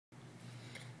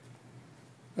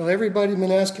Now everybody's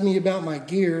been asking me about my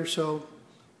gear, so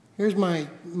here's my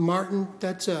Martin.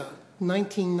 That's a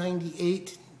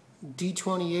 1998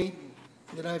 D28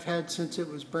 that I've had since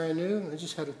it was brand new. I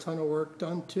just had a ton of work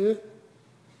done to it.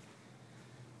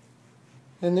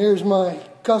 And there's my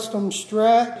custom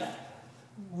Strat,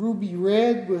 ruby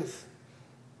red with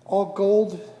all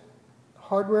gold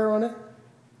hardware on it.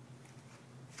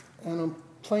 And I'm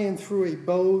playing through a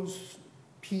Bose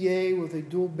PA with a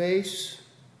dual bass.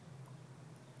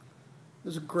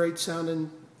 It's a great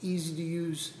sounding, easy to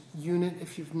use unit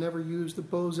if you've never used the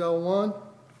Bose L1.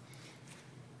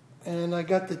 And I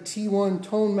got the T1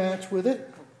 tone match with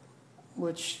it,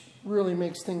 which really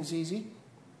makes things easy.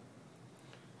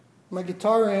 My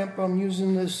guitar amp, I'm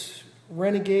using this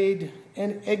Renegade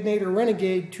and Egnater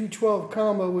Renegade 212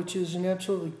 combo, which is an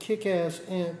absolutely kick-ass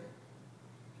amp.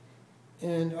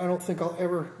 And I don't think I'll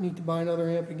ever need to buy another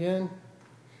amp again.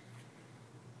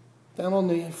 Down on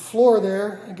the floor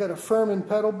there, I got a Furman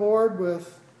pedal board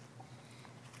with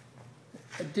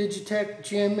a Digitech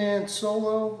Jamman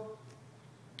Solo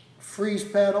freeze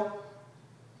pedal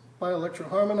by electro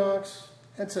harmonix.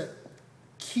 That's a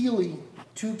Keeley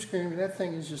tube screamer. That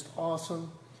thing is just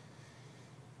awesome.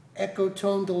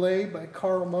 Echotone delay by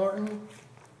Martin.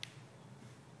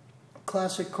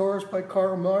 Classic chorus by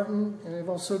Martin. And I've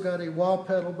also got a wah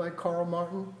pedal by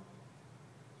Martin.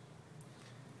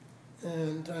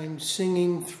 And I'm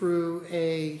singing through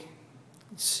a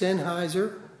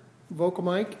Sennheiser vocal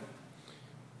mic.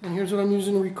 And here's what I'm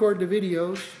using to record the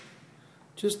videos.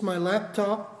 Just my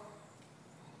laptop.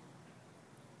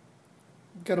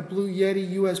 Got a blue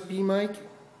Yeti USB mic.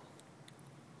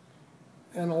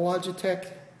 And a Logitech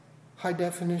high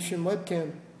definition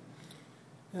webcam.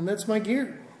 And that's my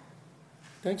gear.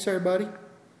 Thanks everybody.